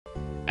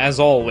as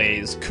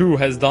always, Ku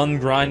has done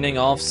grinding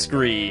off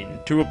screen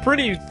to a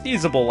pretty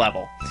feasible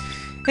level.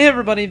 Hey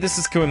everybody, this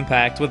is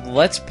KuuImpact with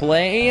Let's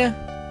Play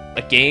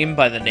a game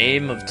by the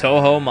name of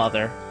Touhou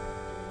Mother.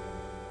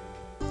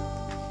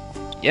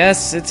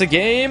 Yes, it's a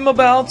game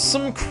about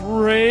some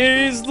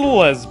crazed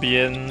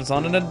lesbians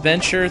on an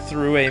adventure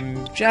through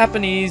a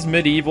Japanese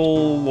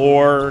medieval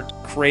lore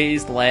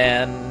crazed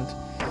land.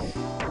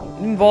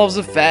 It involves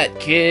a fat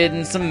kid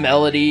and some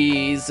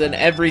melodies and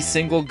every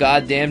single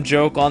goddamn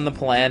joke on the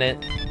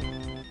planet.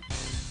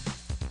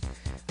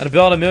 And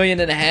about 1.5 million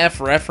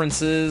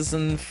references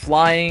and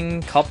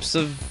flying cups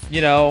of,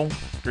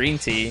 green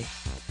tea.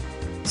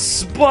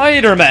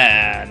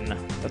 Spider-Man!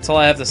 That's all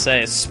I have to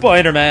say.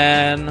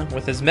 Spider-Man!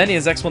 With as many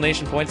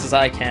explanation points as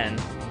I can.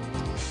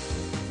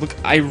 Look,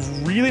 I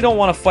really don't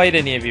want to fight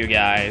any of you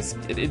guys.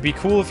 It'd be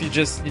cool if you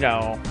just,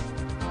 got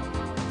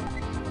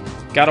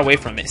away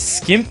from it.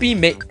 Skimpy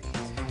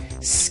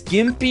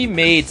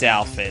Maid's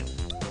outfit.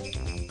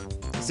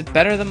 Is it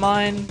better than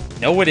mine?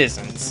 No, it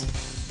isn't.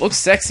 Looks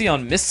sexy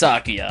on Miss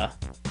Sakuya.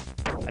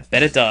 I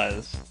bet it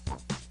does.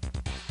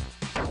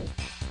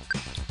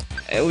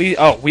 At least,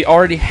 oh, we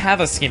already have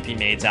a Skimpy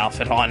Maid's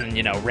outfit on,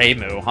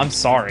 Reimu. I'm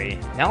sorry.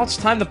 Now it's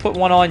time to put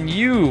one on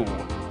you,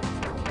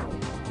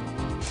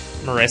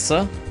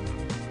 Marissa.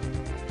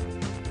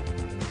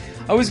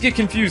 I always get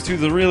confused who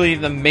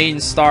the main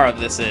star of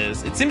this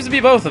is. It seems to be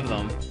both of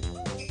them.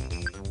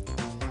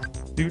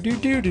 Do do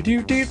do do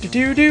do do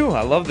do do.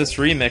 I love this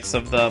remix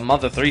of the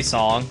Mother 3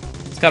 song.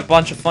 It's got a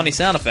bunch of funny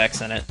sound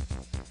effects in it.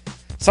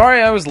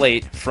 Sorry I was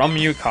late. From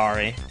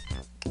Yukari.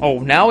 Oh,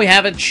 now we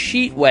have a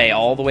cheat way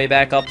all the way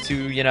back up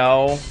to,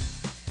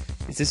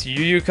 Is this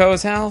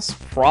Yuyuko's house?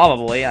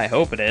 Probably. I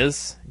hope it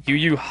is.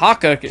 Yu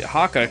Hakuko.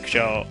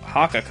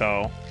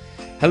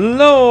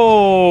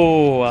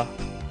 Hello!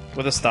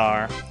 With a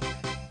star.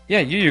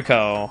 Yeah,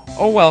 Yuyuko.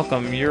 Oh,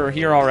 welcome. You're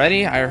here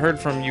already? I heard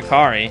from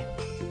Yukari.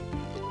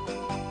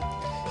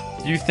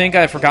 Do you think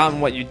I've forgotten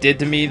what you did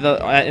to me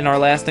in our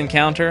last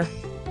encounter?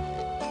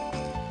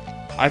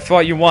 I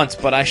fought you once,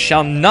 but I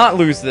shall not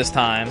lose this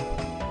time.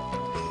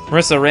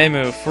 Marissa,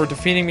 Reimu, for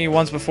defeating me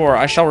once before,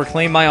 I shall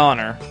reclaim my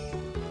honor.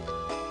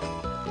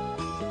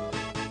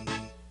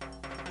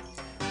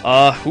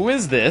 Who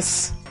is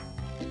this?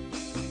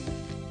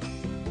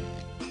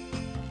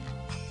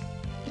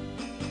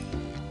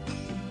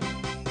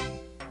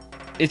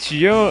 It's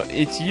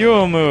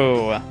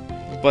Youmu.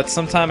 But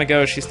some time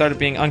ago, she started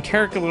being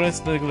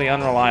uncharacteristically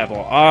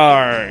unreliable.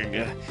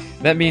 Arg.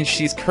 That means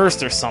she's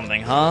cursed or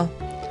something, huh?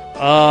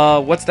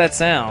 What's that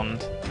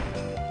sound?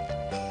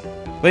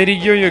 Lady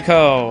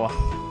Yuyuko!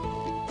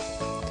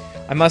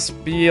 I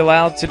must be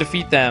allowed to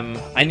defeat them.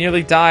 I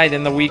nearly died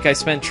in the week I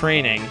spent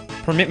training.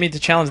 Permit me to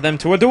challenge them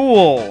to a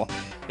duel!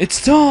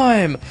 It's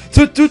time!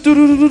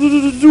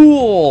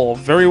 Duel!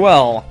 Very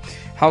well.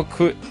 How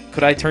could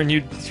I turn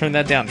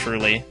that down,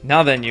 truly?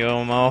 Now then,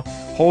 Youmu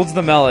holds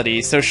the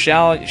melody, so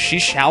she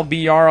shall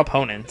be our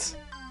opponent.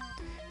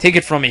 Take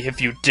it from me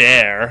if you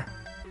dare.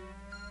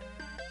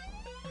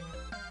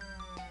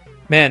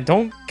 Man,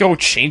 don't go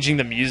changing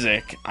the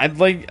music. I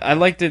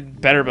liked it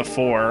better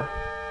before.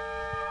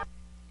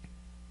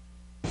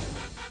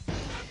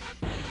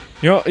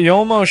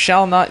 Youmu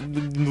shall not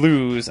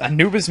lose.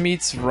 Anubis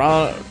meets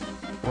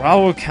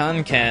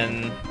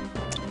Raukanken.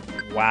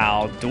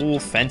 Wow, dual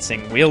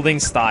fencing, wielding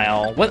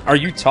style. What are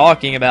you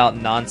talking about?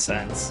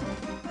 Nonsense.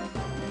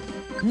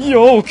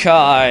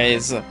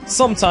 Yokais!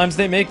 Sometimes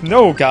they make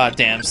no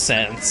goddamn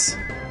sense.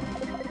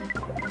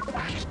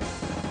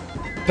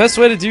 Best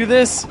way to do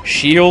this?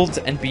 Shield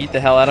and beat the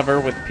hell out of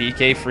her with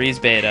PK Freeze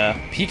Beta.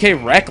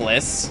 PK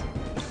Reckless?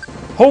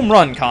 Home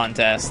run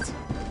contest.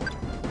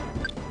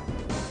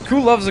 Ku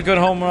loves a good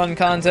home run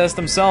contest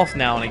himself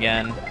now and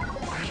again.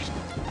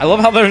 I love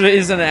how there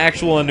is an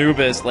actual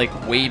Anubis,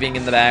 waving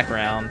in the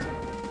background.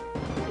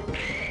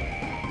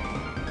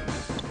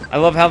 I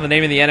love how the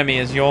name of the enemy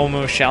is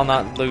Youmu shall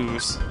not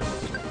lose.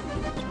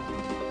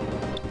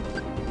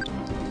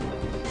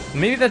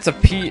 Maybe that's a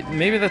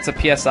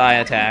PSI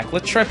attack.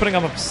 Let's try putting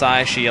up a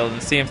Psy shield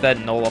and see if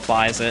that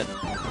nullifies it.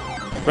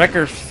 Wreck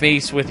her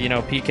face with,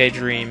 PK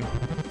Dream.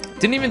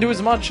 Didn't even do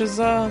as much as,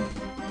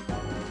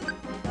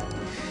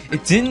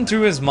 It didn't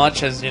do as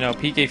much as,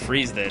 PK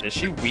Freeze did. Is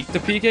she weak to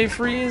PK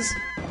Freeze?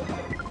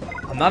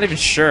 I'm not even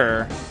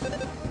sure.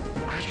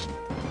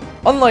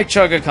 Unlike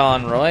Chugga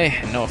Conroy,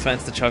 no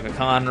offense to Chugga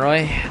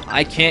Conroy,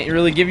 I can't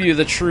really give you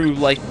the true,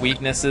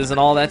 weaknesses and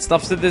all that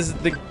stuff to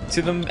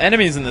the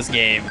enemies in this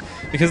game,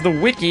 because the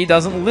wiki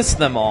doesn't list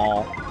them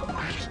all.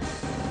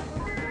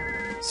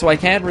 So I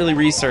can't really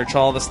research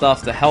all the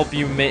stuff to help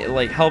you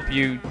help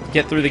you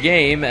get through the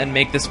game and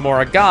make this more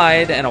a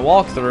guide and a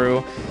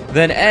walkthrough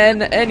than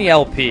any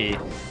LP.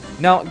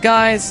 Now,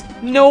 guys,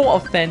 no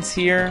offense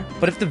here,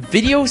 but if the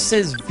video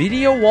says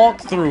video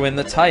walkthrough in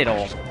the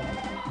title,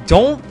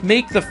 don't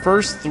make the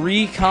first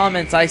 3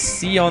 comments I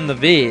see on the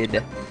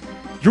vid.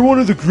 You're one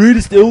of the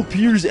greatest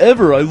LPers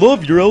ever. I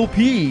love your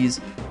LPs.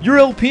 Your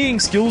LPing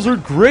skills are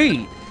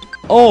great.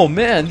 Oh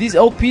man, these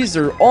LPs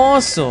are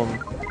awesome.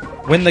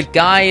 when the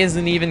guy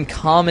isn't even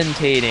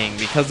commentating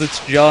because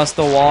it's just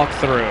a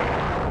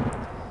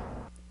walkthrough.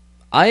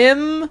 I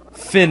am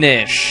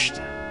finished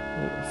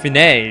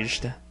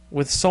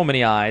with so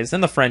many eyes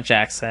and the French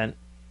accent.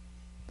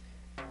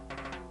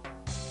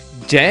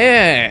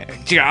 Yeah.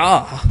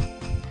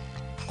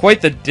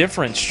 Quite the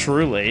difference,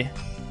 truly.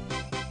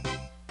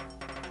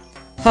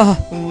 Huh,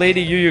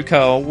 Lady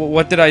Yuyuko,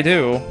 what did I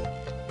do?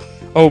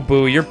 Oh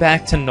boo, you're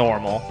back to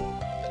normal.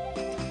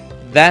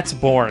 That's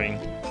boring.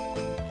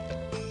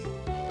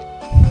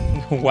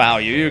 Wow,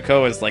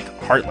 Yuyuko is like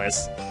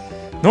heartless.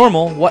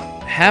 Normal? What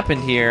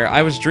happened here?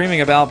 I was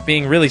dreaming about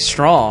being really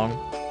strong.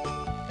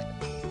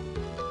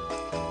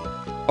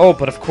 Oh,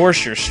 but of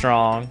course you're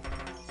strong.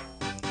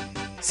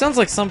 Sounds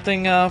like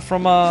something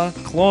from a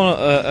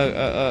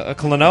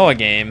Klonoa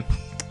game.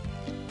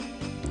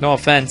 No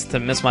offense to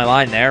miss my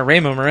line there.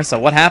 Reimu, Marissa,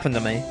 what happened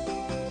to me?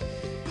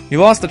 You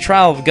lost the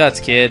trial of guts,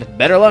 kid.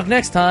 Better luck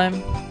next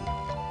time.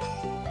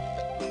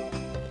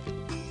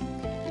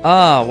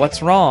 Ah,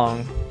 what's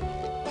wrong?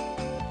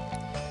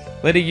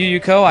 Lady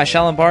Yuyuko, I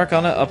shall embark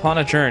upon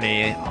a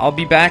journey. I'll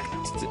be back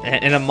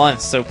in a month,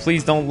 so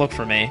please don't look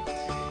for me.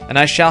 And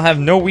I shall have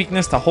no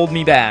weakness to hold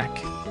me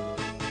back.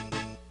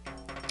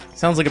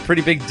 Sounds like a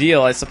pretty big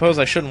deal. I suppose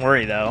I shouldn't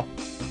worry, though.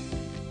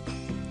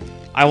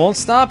 I won't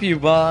stop you,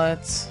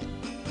 but...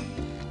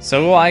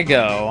 so I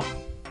go.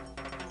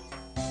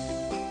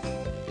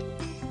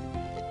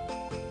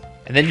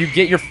 And then you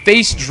get your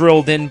face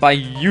drilled in by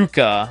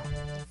Yuka.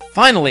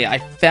 Finally, I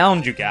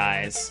found you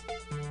guys.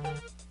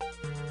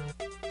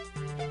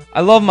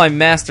 I love my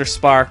Master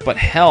Spark, but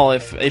hell,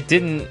 if it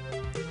didn't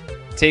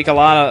take a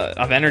lot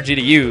of energy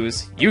to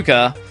use.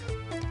 Yuka,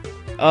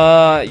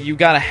 you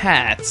got a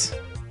hat.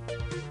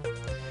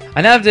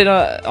 I nabbed it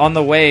on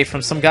the way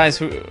from some guys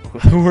who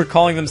were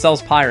calling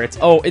themselves pirates.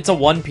 Oh, it's a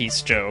One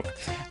Piece joke.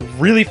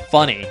 Really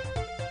funny.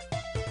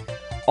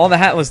 All the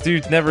hatless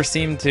dudes never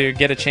seem to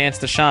get a chance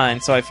to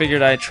shine, so I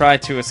figured I'd try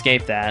to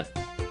escape that.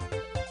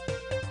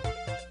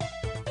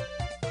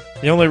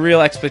 The only real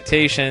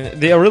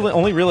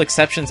only real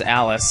exception's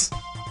Alice.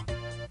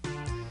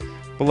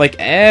 But like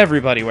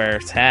everybody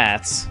wears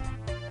hats.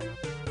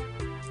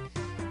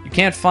 You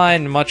can't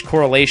find much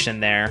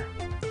correlation there.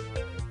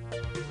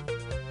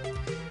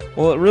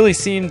 Well, it really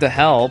seemed to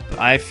help.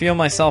 I feel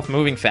myself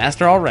moving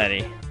faster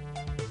already.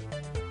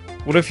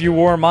 What if you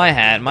wore my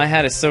hat? My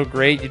hat is so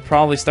great, you'd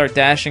probably start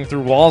dashing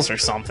through walls or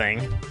something.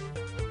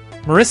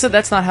 Marissa,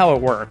 that's not how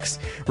it works.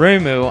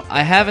 Reimu,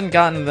 I haven't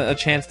gotten a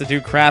chance to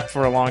do crap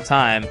for a long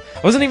time.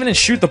 I wasn't even in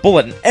Shoot the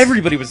Bullet, and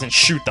everybody was in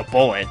Shoot the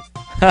Bullet.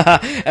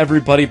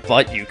 Everybody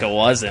but Yuka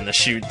was in the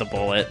Shoot the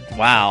Bullet.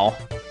 Wow.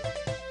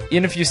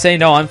 Even if you say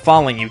no, I'm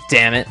following you,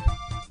 damn it.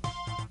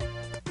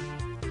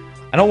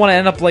 I don't want to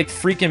end up like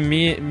freaking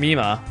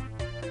Mima.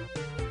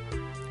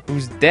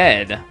 Who's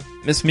dead?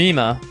 Miss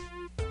Mima.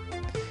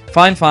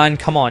 Fine, fine,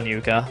 come on,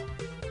 Yuka.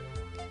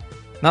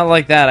 Not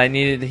like that. I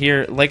needed to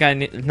hear,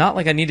 not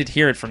like I needed to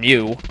hear it from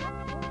you.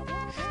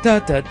 Da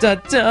da da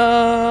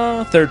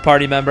da. Third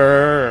party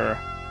member.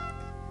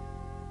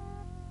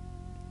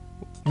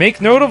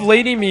 Make note of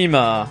Lady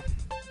Mima.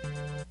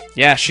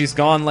 Yeah, she's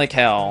gone like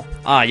hell.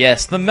 Ah,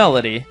 yes, the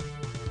melody.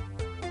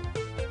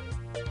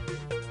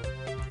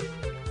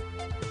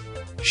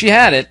 She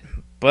had it,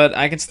 but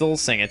I can still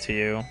sing it to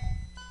you.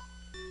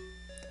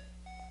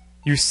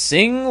 You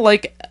sing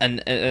like a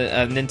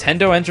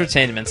Nintendo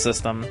Entertainment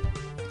System.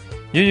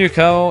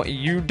 Yuyuko,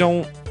 you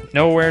don't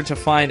know where to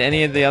find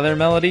any of the other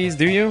melodies,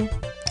 do you?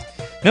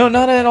 No,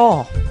 not at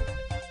all.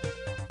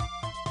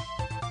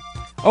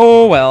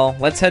 Oh well,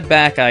 let's head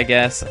back, I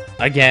guess.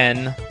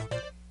 Again.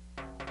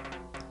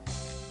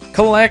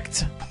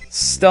 Collect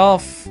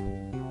stuff.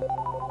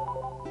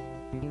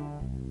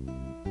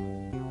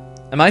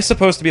 Am I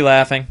supposed to be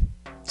laughing?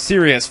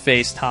 Serious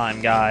face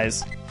time,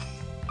 guys.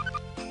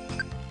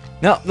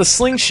 Now, the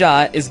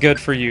slingshot is good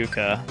for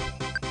Yuka.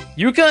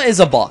 Yuka is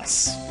a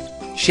boss.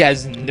 She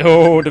has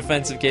no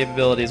defensive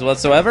capabilities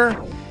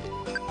whatsoever.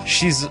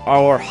 She's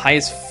our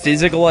highest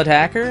physical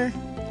attacker.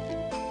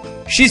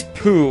 She's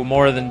poo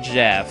more than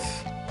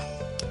Jeff.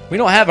 We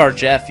don't have our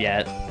Jeff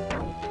yet.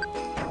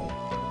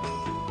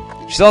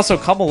 She's also a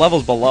couple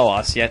levels below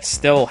us, yet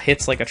still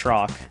hits like a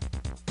truck.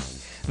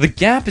 The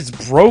gap is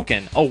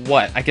broken. Oh,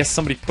 what? I guess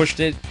somebody pushed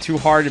it too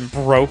hard and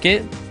broke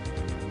it?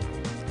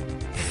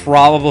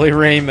 Probably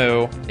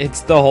Reimu.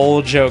 It's the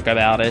whole joke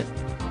about it.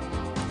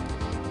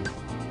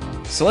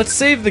 So let's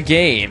save the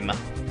game.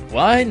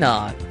 Why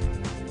not?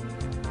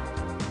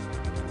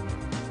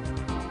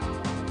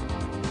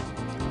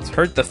 Let's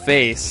hurt the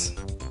face.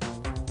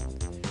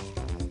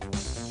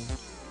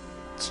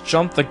 Let's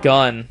jump the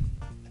gun.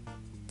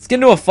 Let's get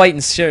into a fight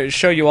and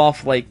show you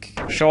off, like,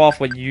 show off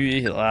what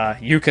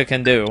Yuka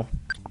can do.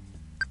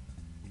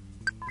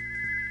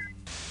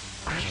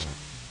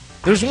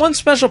 There's one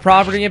special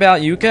property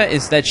about Yuka,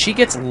 is that she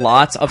gets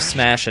lots of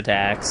smash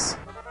attacks.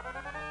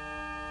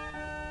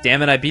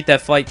 Damn it, I beat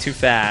that fight too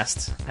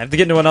fast. I have to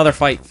get into another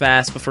fight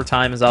fast before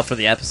time is up for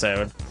the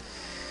episode.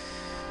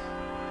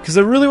 Because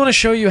I really want to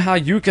show you how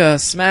Yuka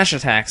smash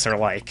attacks are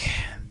like.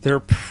 They're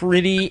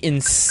pretty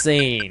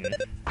insane.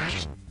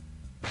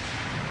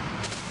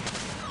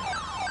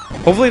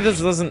 Hopefully this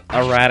doesn't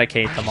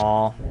eradicate them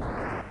all.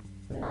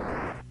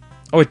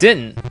 Oh, it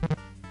didn't.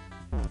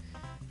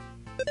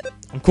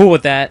 I'm cool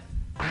with that.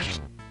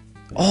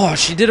 Oh,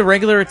 she did a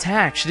regular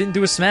attack. She didn't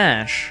do a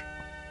smash.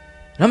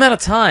 And I'm out of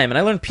time, and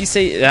I learned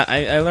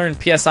I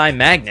learned PSI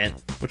Magnet,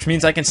 which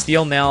means I can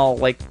steal now,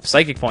 like,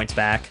 Psychic points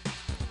back.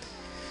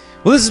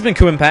 Well, this has been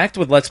KuuImpact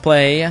with Let's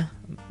Play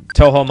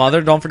Touhou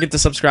Mother. Don't forget to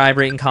subscribe,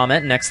 rate, and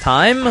comment. Next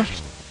time,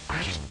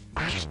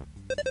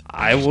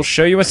 I will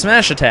show you a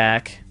smash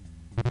attack.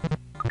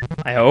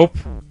 I hope.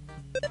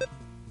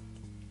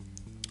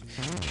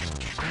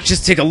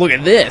 Just take a look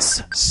at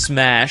this.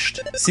 Smashed.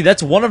 See,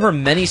 that's one of her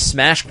many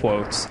smash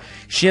quotes.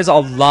 She has a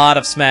lot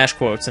of smash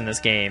quotes in this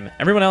game.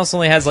 Everyone else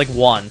only has, like,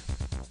 one.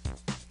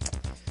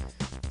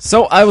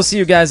 So, I will see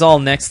you guys all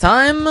next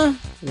time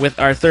with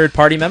our third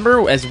party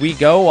member as we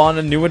go on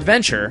a new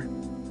adventure.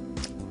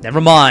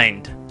 Never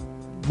mind.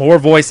 More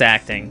voice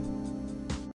acting.